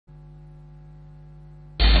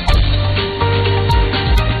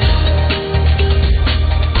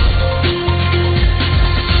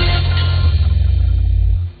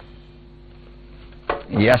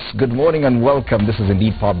Yes, good morning and welcome. This is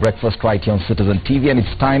indeed Power Breakfast right here on Citizen TV, and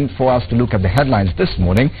it's time for us to look at the headlines this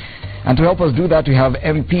morning. And to help us do that, we have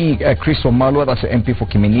MP Chris Omalwa, that's the MP for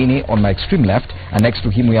Kiminini, on my extreme left, and next to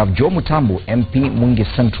him we have Joe Mutambu, MP Mwingi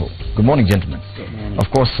Central. Good morning, gentlemen. Good morning. Of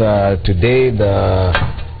course, today the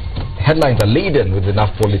headlines are laden with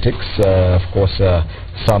enough politics. Of course,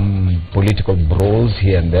 some political brawls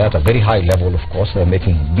here and there at a very high level, of course. They're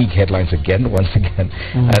making big headlines again, once again.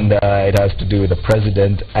 And it has to do with the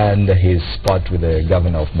president and his spat with the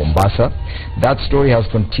governor of Mombasa. That story has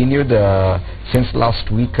continued since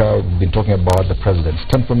last week. We've been talking about the president's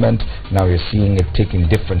temperament. Now we're seeing it taking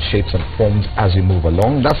different shapes and forms as we move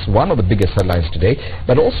along. That's one of the biggest headlines today.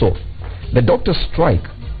 But also, the doctor's strike.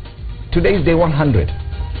 Today is day 100.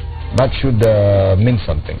 That should mean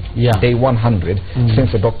something. Yeah. Day 100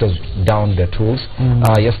 since the doctors downed their tools.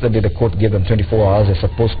 Yesterday the court gave them 24 hours. They're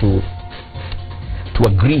supposed to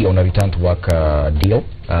agree on a return to work deal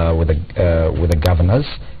with the governors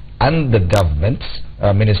and the government,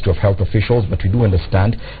 Ministry of Health officials. But we do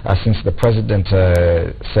understand, since the president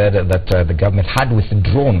said that the government had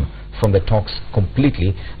withdrawn from the talks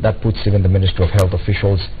completely, that puts even the Ministry of Health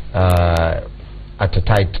officials at a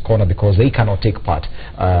tight corner, because they cannot take part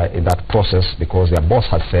in that process because their boss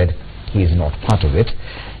has said he is not part of it.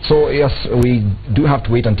 So yes, we do have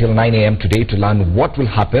to wait until 9 a.m. today to learn what will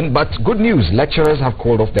happen. But good news, lecturers have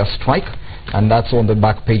called off their strike, and that's on the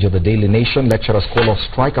back page of the Daily Nation. Lecturers call off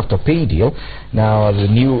strike after pay deal. Now the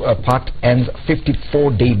new pact ends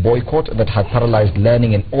 54-day boycott that had paralyzed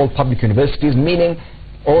learning in all public universities, meaning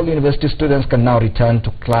all university students can now return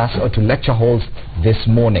to class or to lecture halls this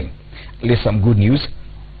morning. At least some good news.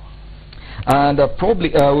 And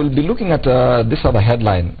probably we'll be looking at this other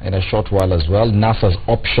headline in a short while as well. NASA's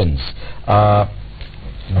options.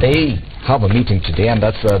 They have a meeting today, and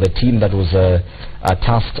that's the team that was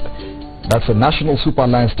tasked. That's the National Super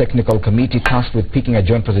Alliance Technical Committee tasked with picking a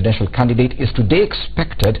joint presidential candidate is today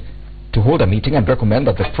expected to hold a meeting and recommend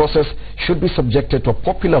that the process should be subjected to a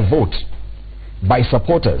popular vote by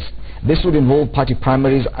supporters. This would involve party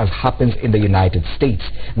primaries, as happens in the United States.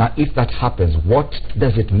 Now, if that happens, what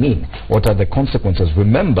does it mean? What are the consequences?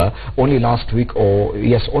 Remember, only last week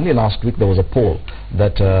there was a poll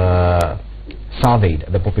that surveyed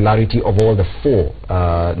the popularity of all the 4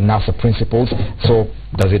 NASA principles. So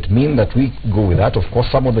does it mean that we go with that? Of course,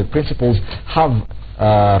 some of the principles have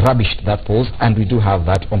rubbished that polls, and we do have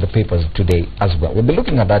that on the papers today as well. We'll be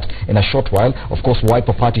looking at that in a short while. Of course,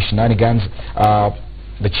 Wiper Party shenanigans.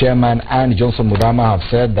 The chairman and Johnson Mudama have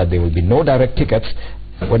said that there will be no direct tickets.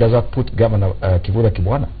 Where does that put Governor Kivula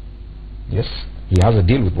Kibwana? Yes, he has a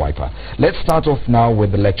deal with Wiper. Let's start off now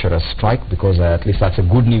with the lecturers' strike, because at least that's a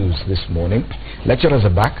good news this morning. Lecturers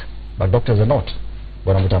are back, but doctors are not.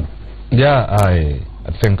 Yeah, I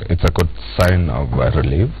think it's a good sign of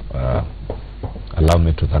relief. Allow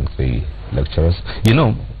me to thank the lecturers. You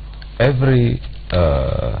know, every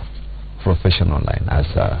professional line has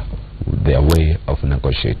their way of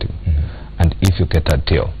negotiating. And if you get a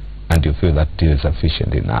deal and you feel that deal is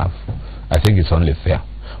sufficient enough, I think it's only fair.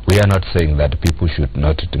 We are not saying that people should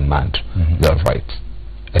not demand their rights.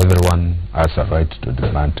 Everyone has a right to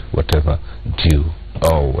demand whatever due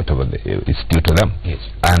or whatever is due to them. Yes.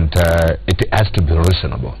 And it has to be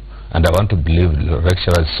reasonable. And I want to believe the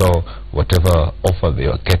lecturers saw whatever offer they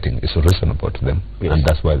are getting is reasonable to them. Yes. And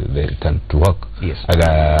that's why they return to work. Yes.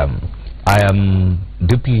 I am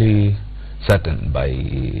deeply saddened by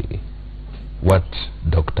what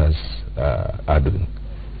doctors are doing.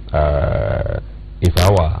 If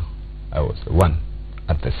I was one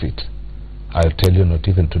at the seat, I'll tell you not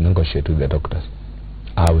even to negotiate with the doctors.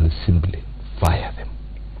 I will simply fire them.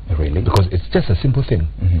 Really? Because it's just a simple thing.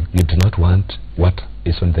 You do not want what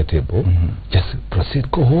is on the table. Just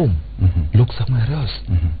proceed, go home, look somewhere else,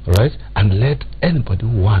 right? And let anybody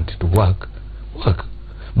who wants to work.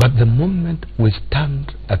 But the moment we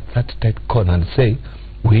stand at that tight corner and say,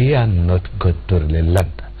 we are not going to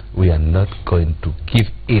relent, we are not going to give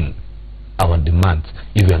in our demands.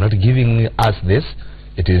 If you are not giving us this,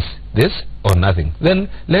 it is this or nothing. Then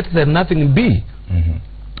let the nothing be.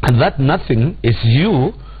 And that nothing is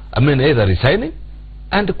you, either resigning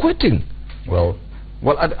and quitting. Well,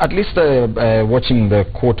 at least watching the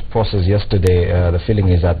court process yesterday, the feeling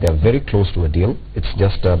is that they're very close to a deal. It's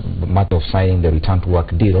just a matter of signing the return to work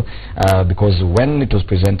deal, because when it was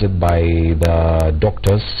presented by the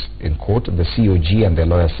doctors in court, the COG and the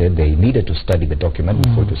lawyer said they needed to study the document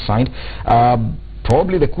before it was signed.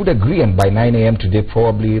 probably they could agree, and by 9 a.m. today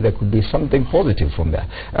probably there could be something positive from there.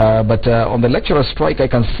 But on the lecturer strike, I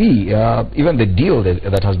can see even the deal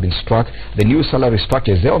that has been struck, the new salary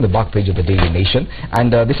structure is there on the back page of the Daily Nation,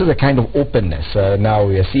 and this is a kind of openness. Now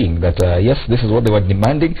we are seeing that yes, this is what they were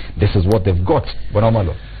demanding, this is what they've got.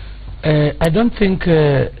 Bonomalo. I don't think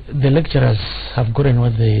the lecturers have gotten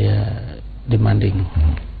what they are demanding.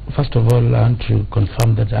 First of all, I want to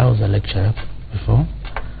confirm that I was a lecturer before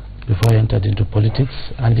I entered into politics,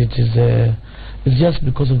 and it is it's just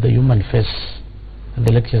because of the human face that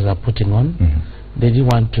the lecturers are putting on. They didn't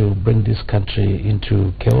want to bring this country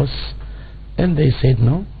into chaos, and they said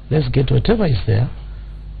no, let's get whatever is there,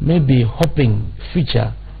 maybe hoping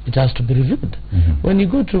future it has to be reviewed. When you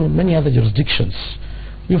go to many other jurisdictions,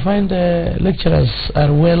 you find lecturers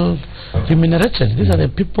are well remunerated. These are the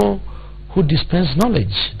people who dispense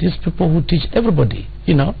knowledge, these people who teach everybody,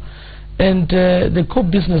 you know. And the core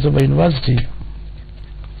business of a university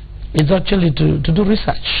is actually to do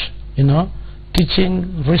research, you know,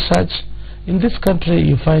 teaching, research. In this country,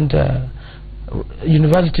 you find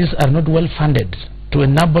universities are not well funded to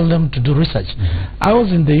enable them to do research. I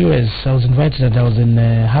was in the US, I was invited, and I was in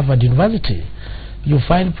Harvard University. You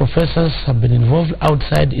find professors have been involved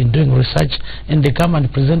outside in doing research, and they come and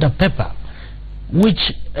present a paper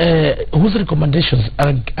whose recommendations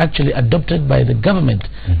are actually adopted by the government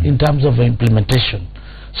in terms of implementation.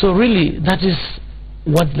 So really, that is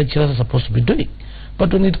what lecturers are supposed to be doing.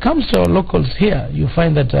 But when it comes to our locals here, you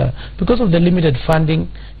find that because of the limited funding,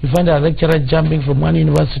 you find a lecturer jumping from one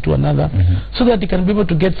university to another so that he can be able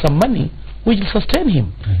to get some money which will sustain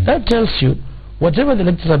him. That tells you whatever the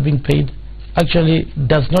lecturers are being paid actually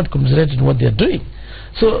does not commiserate in what they are doing.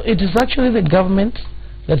 So it is actually the government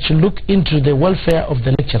that should look into the welfare of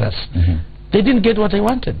the lecturers. They didn't get what they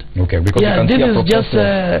wanted. Okay, because this is just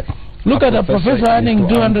look at a professor earning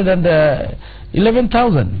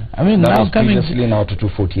 211,000. I mean, that now coming now to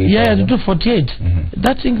 248. Yeah, to 248.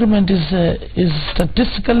 That increment is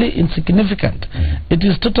statistically insignificant. It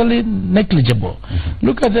is totally negligible.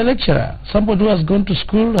 Look at the lecturer, somebody who has gone to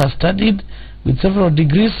school, has studied with several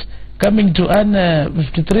degrees, coming to earn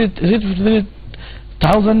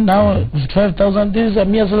 53,000 now, 55,000. This is a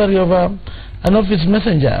mere salary of an office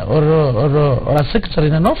messenger or a secretary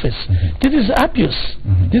in an office. This is abuse.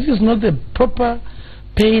 This is not the proper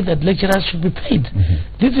pay that lecturers should be paid.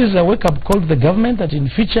 This is a wake-up call to the government that in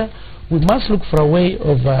future we must look for a way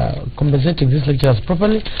of compensating these lecturers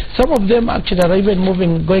properly. Some of them actually are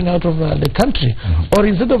even going out of the country, or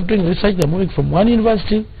instead of doing research, they're moving from one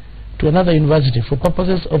university to another university for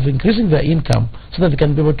purposes of increasing their income so that they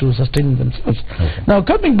can be able to sustain themselves. Now,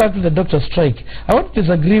 coming back to the doctor strike, I want to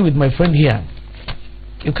disagree with my friend here.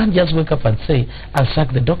 You can't just wake up and say, I'll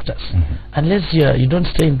sack the doctors, unless you don't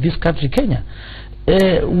stay in this country, Kenya.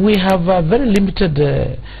 We have very limited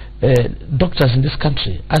doctors in this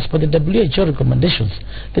country. As per the WHO recommendations,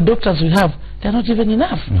 the doctors we have, they're not even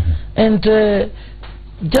enough. And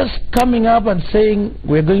just coming up and saying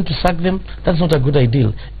we're going to sack them, that's not a good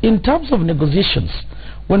idea. In terms of negotiations,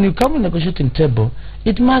 when you come to the negotiating table,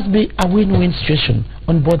 it must be a win-win situation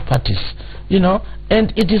on both parties, you know,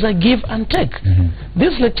 and it is a give and take.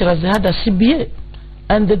 These lecturers, they had a CBA,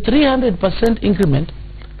 and the 300% increment,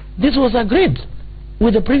 this was agreed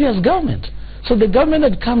with the previous government. So the government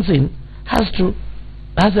that comes in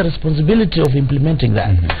has a responsibility of implementing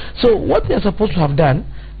that. So what they are supposed to have done,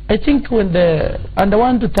 I think and I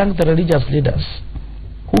want to thank the religious leaders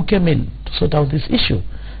who came in to sort out this issue.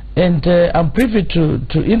 And I'm privy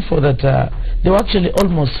to info that they were actually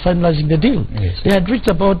almost finalizing the deal. They had reached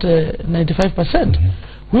about 95%.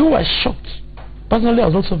 We were shocked. Personally, I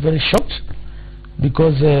was also very shocked,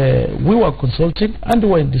 because we were consulting and we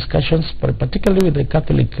were in discussions, particularly with the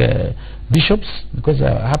Catholic bishops, because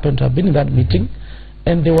I happened to have been in that meeting,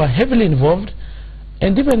 and they were heavily involved.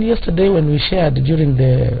 And even yesterday, when we shared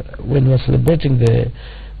when we were celebrating the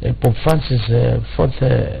Pope Francis' fourth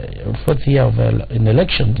year of an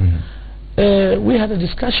election, we had a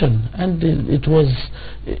discussion, and it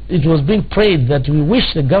was being prayed that we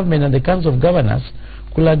wish the government and the Council of Governors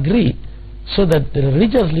could agree, so that the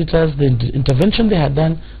religious leaders, the intervention they had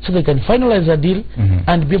done, so they can finalize a deal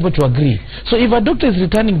and be able to agree. So if a doctor is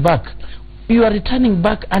returning back, you are returning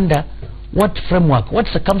back under what framework, what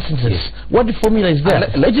circumstances, what formula is there?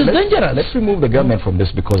 It is dangerous. Let's remove the government from this,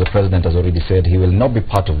 because the president has already said he will not be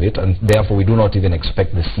part of it, and therefore we do not even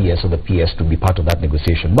expect the CS or the PS to be part of that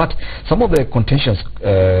negotiation. But some of the contentious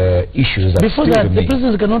issues that before that, the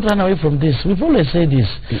president cannot run away from this. We've always said this.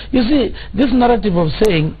 You see, this narrative of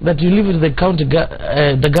saying that you live with the county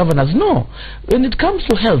the governors, no. When it comes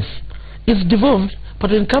to health, it's devolved,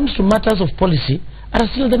 but when it comes to matters of policy, are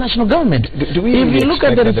still the national government. Do we if you look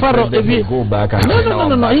at the referral, if you go back and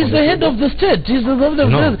no, he's the head of the state. He's the head of the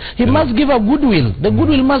state. He must give a goodwill. The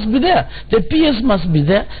goodwill must be there. The PS must be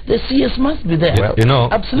there. The CS must be there. Well, you know,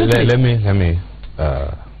 absolutely. Let me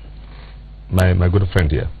my good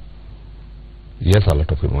friend here, he has a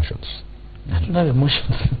lot of emotions. I don't have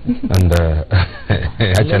emotions. And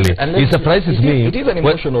actually, it surprises me. It is an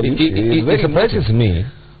emotional issue. It surprises me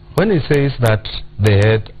when he says that they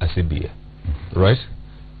had a CBA, right?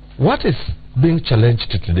 What is being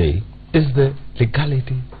challenged today is the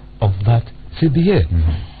legality of that CBA.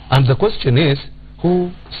 And the question is,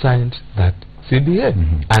 who signed that CBA?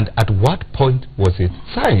 And at what point was it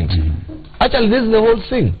signed? Actually, this is the whole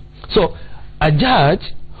thing. So, a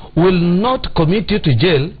judge will not commit you to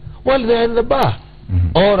jail while they are in the bar,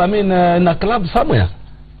 or I mean in a club somewhere.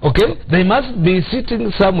 Okay, they must be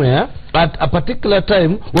sitting somewhere at a particular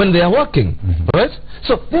time when they are working, right?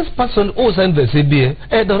 So this person who signed the CBA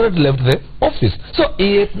had already left the office, so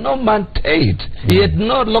he had no mandate, he had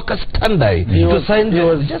no locus standi to sign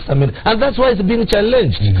just a minute, and that's why it's being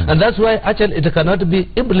challenged, and that's why actually it cannot be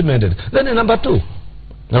implemented. Then in number 2,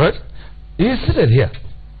 all right, he is seated here,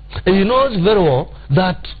 and he knows very well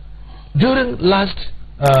that during last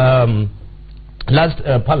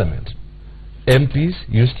parliament, MPs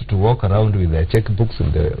used to walk around with their checkbooks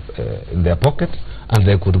in their pocket, and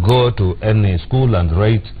they could go to any school and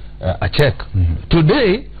write a check.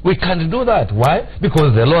 Today, we can't do that. Why?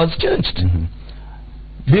 Because the law has changed.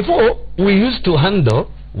 Before, we used to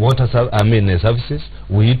handle water services,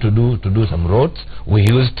 we used to do some roads, we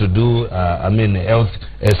used to do health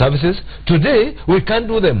services. Today we can't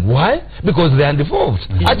do them. Why? Because they are devolved.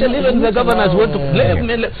 Actually, even the governors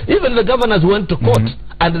went to court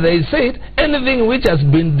and they said anything which has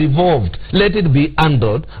been devolved, let it be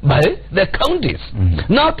handled by the counties.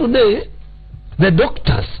 Now today, the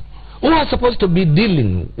doctors who are supposed to be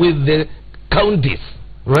dealing with the counties,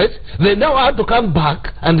 right? They now have to come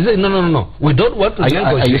back and say, no, we don't want to negotiate.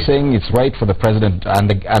 Are you saying it's right for the president and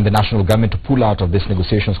the national government to pull out of these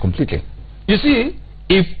negotiations completely? You see,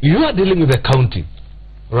 if you are dealing with a county,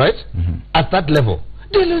 right, at that level,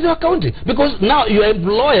 deal with your county, because now your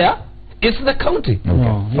employer is the county.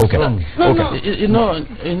 You know,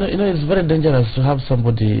 it's very dangerous to have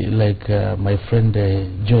somebody like my friend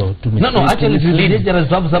Joe to mislead. Actually, it's dangerous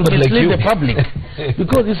to have somebody like you. The public,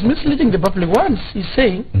 because it's misleading the public. Once he's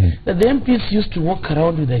saying that the MPs used to walk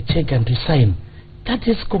around with a check and to sign. That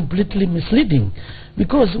is completely misleading,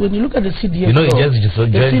 because when you look at the CDF, you know, he just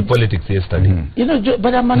joined politics yesterday. You know,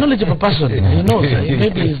 but I'm a knowledgeable person. You know,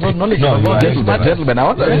 maybe he's not knowledgeable about this matter. Gentlemen, I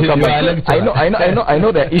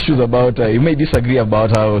know there are issues about. You may disagree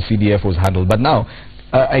about how CDF was handled, but now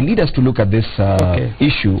I need us to look at this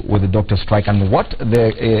issue with the doctor strike and what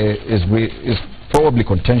there is probably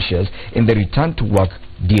contentious in the return to work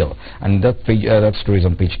deal. And that story is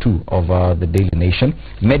on page 2 of the Daily Nation.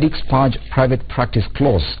 Medics purge private practice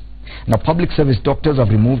clause. Now, public service doctors have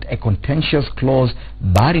removed a contentious clause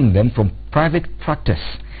barring them from private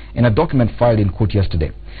practice in a document filed in court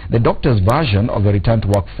yesterday. The doctor's version of the return to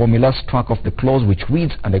work formula struck off the clause which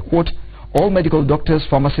reads, and I quote, "All medical doctors,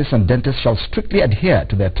 pharmacists and dentists shall strictly adhere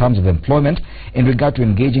to their terms of employment in regard to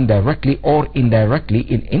engaging directly or indirectly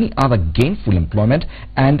in any other gainful employment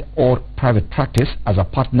and or private practice as a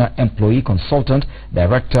partner, employee, consultant,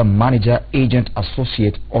 director, manager, agent,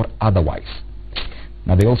 associate or otherwise."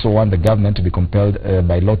 Now, they also want the government to be compelled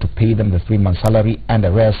by law to pay them the 3-month salary and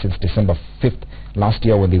arrears since December 5th last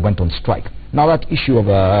year when they went on strike. Now, that issue of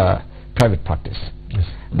private practice,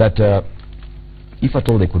 that if at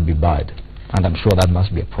all they could be barred, and I'm sure that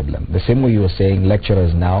must be a problem. The same way you were saying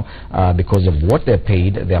lecturers now, because of what they're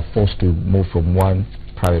paid, they are forced to move from one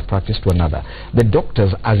private practice to another. The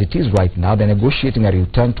doctors, as it is right now, they're negotiating a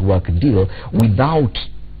return to work deal without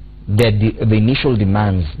the initial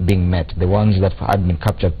demands being met, the ones that had been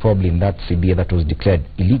captured probably in that CBA that was declared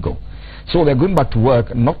illegal. So they're going back to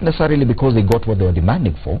work, not necessarily because they got what they were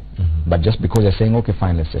demanding for, but just because they're saying, okay,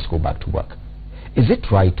 fine, let's just go back to work. Is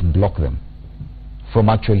it right to block them from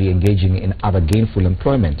actually engaging in other gainful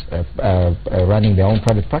employment, running their own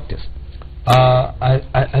private practice?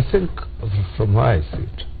 I think from where I see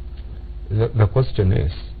it, the question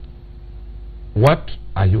is, what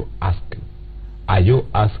are you asking? Are you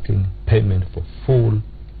asking payment for full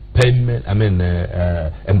payment,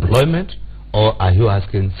 employment, or are you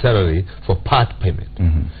asking salary for part payment?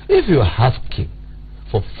 If you are asking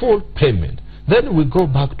for full payment, then we go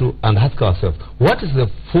back to and ask ourselves, what is the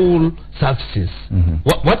full services?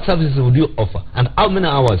 What services would you offer? And how many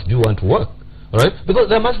hours do you want to work? Right? Because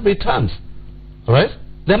there must be terms. Right?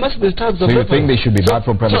 There must be terms of reference. So you think they should be barred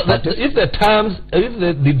from private practice? If the terms, if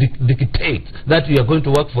they dictate that you are going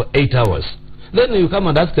to work for 8 hours, then you come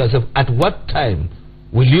and ask yourself, at what time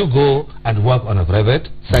will you go and work on a private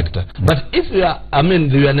sector? But if you are,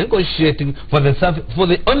 you are negotiating for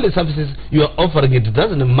the only services you are offering, it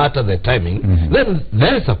doesn't matter the timing, then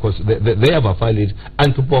there is, of course, they have a valid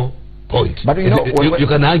and point. But you know, you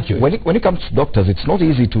can argue. When it comes to doctors, it's not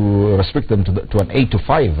easy to restrict them to an 8 to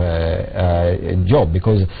 5 job,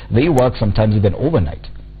 because they work sometimes even overnight.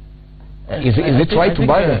 Is it right to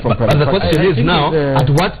buy them from private? But the question is now, at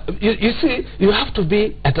what, you see, you have to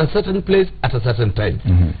be at a certain place at a certain time.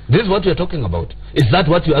 This is what you're talking about. Is that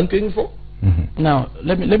what you're arguing for? Now,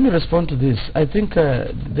 let me respond to this. I think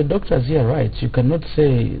the doctors here are right. You cannot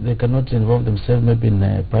say they cannot involve themselves maybe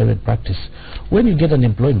in private practice. When you get an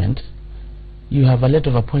employment, you have a letter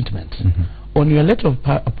of appointment. On your letter of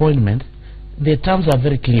appointment, the terms are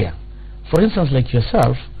very clear. For instance, like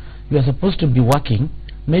yourself, you are supposed to be working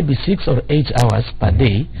maybe 6 or 8 hours per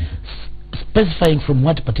day, specifying from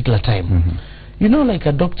what particular time. You know, like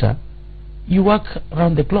a doctor, you work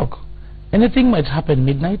around the clock. Anything might happen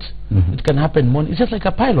midnight, it can happen morning. It's just like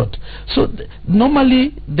a pilot. So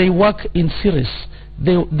normally they work in series,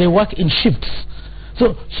 they work in shifts.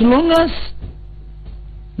 So long as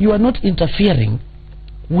you are not interfering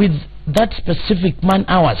with that specific man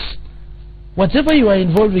hours, whatever you are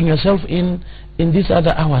involving yourself in these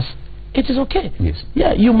other hours, it is okay. Yes.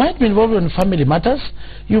 Yeah, you might be involved in family matters.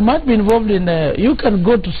 You might be involved in, you can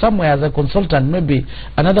go to somewhere as a consultant, maybe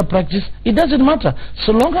another practice. It doesn't matter.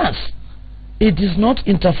 So long as it is not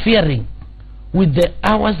interfering with the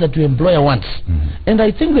hours that your employer wants. And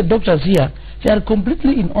I think the doctors here, they are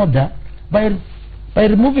completely in order by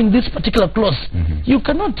removing this particular clause. You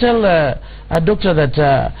cannot tell a doctor that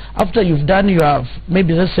after you've done your,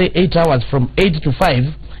 maybe let's say 8 hours from 8 to 5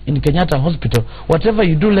 in Kenyatta Hospital, whatever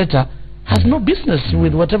you do later has no business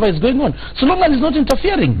with whatever is going on. So long as it's not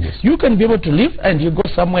interfering, you can be able to leave and you go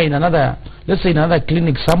somewhere in another, let's say another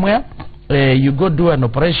clinic somewhere, you go do an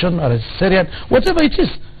operation or a cesarean, whatever it is,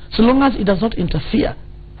 so long as it does not interfere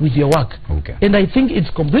with your work. And I think it's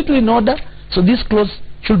completely in order, so this clause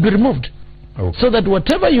should be removed. So that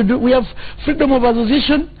whatever you do, we have freedom of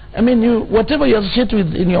association. I mean, whatever you associate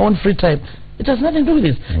with in your own free time, it has nothing to do with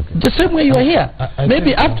this. The same way you are here.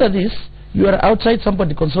 Maybe after this, you are outside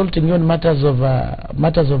somebody consulting you on matters of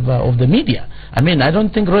the media. I mean, I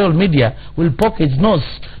don't think Royal Media will poke its nose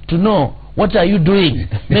to know what are you doing,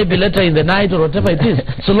 maybe later in the night or whatever it is.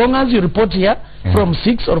 So long as you report here from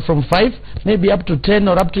 6 or from 5, maybe up to 10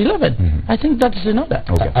 or up to 11, I think that's in order.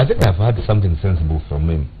 I think I've heard something sensible from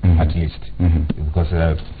him, at least, because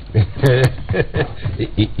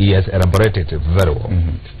he has elaborated it very well.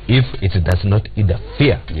 If it does not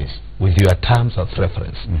interfere with your terms of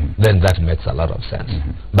reference, then that makes a lot of sense.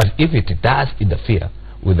 But if it does interfere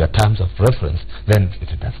with the terms of reference, then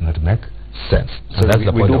it does not make sense. So that's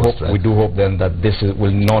the point we do hope then that this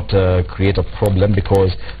will not create a problem,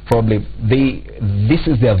 because probably this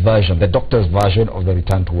is their version, the doctor's version of the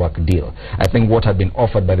return to work deal. I think what had been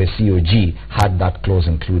offered by the COG had that clause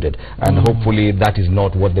included, and hopefully that is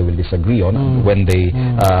not what they will disagree on when the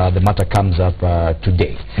matter comes up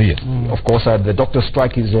today. Of course, the doctor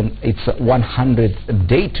strike is on its 100th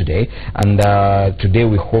day today, and today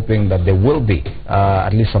we're hoping that there will be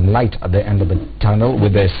at least some light at the end of the tunnel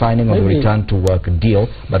with the signing of the return to work deal,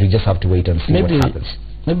 but we just have to wait and see what happens.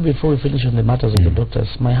 Maybe before we finish on the matters of the doctors,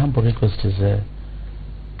 my humble request is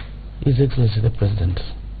His Excellency the President,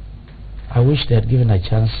 I wish they had given a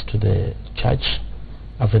chance to the church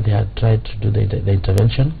after they had tried to do the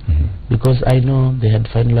intervention, because I know they had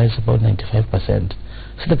finalized about 95%,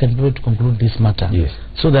 so they can be able to conclude this matter,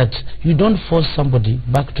 so that you don't force somebody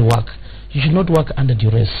back to work. You should not work under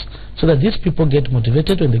duress, so that these people get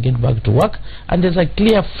motivated when they get back to work, and there's a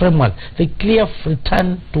clear framework, the clear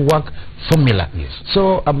return to work formula.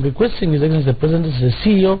 So I'm requesting His Excellency the President, is the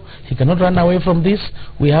CEO, he cannot run away from this.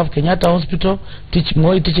 We have Kenyatta Hospital,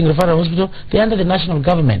 Moi Teaching Referral Hospital, they're under the national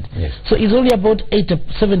government. So it's only about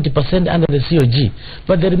 70% under the COG,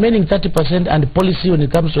 but the remaining 30% and policy when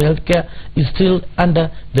it comes to healthcare is still under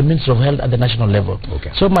the Ministry of Health at the national level.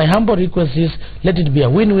 So my humble request is, let it be a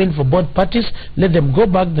win-win for both parties. Let them go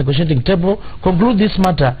back to the negotiating table, conclude this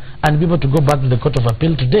matter, and be able to go back to the Court of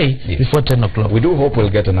Appeal today before 10 o'clock. We do hope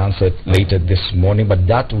we'll get an answer later this morning, but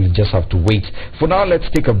that we'll just have to wait. For now, let's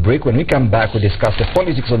take a break. When we come back, we'll discuss the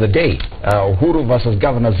politics of the day. Uhuru versus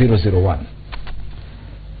Governor 001.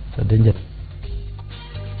 It's a danger.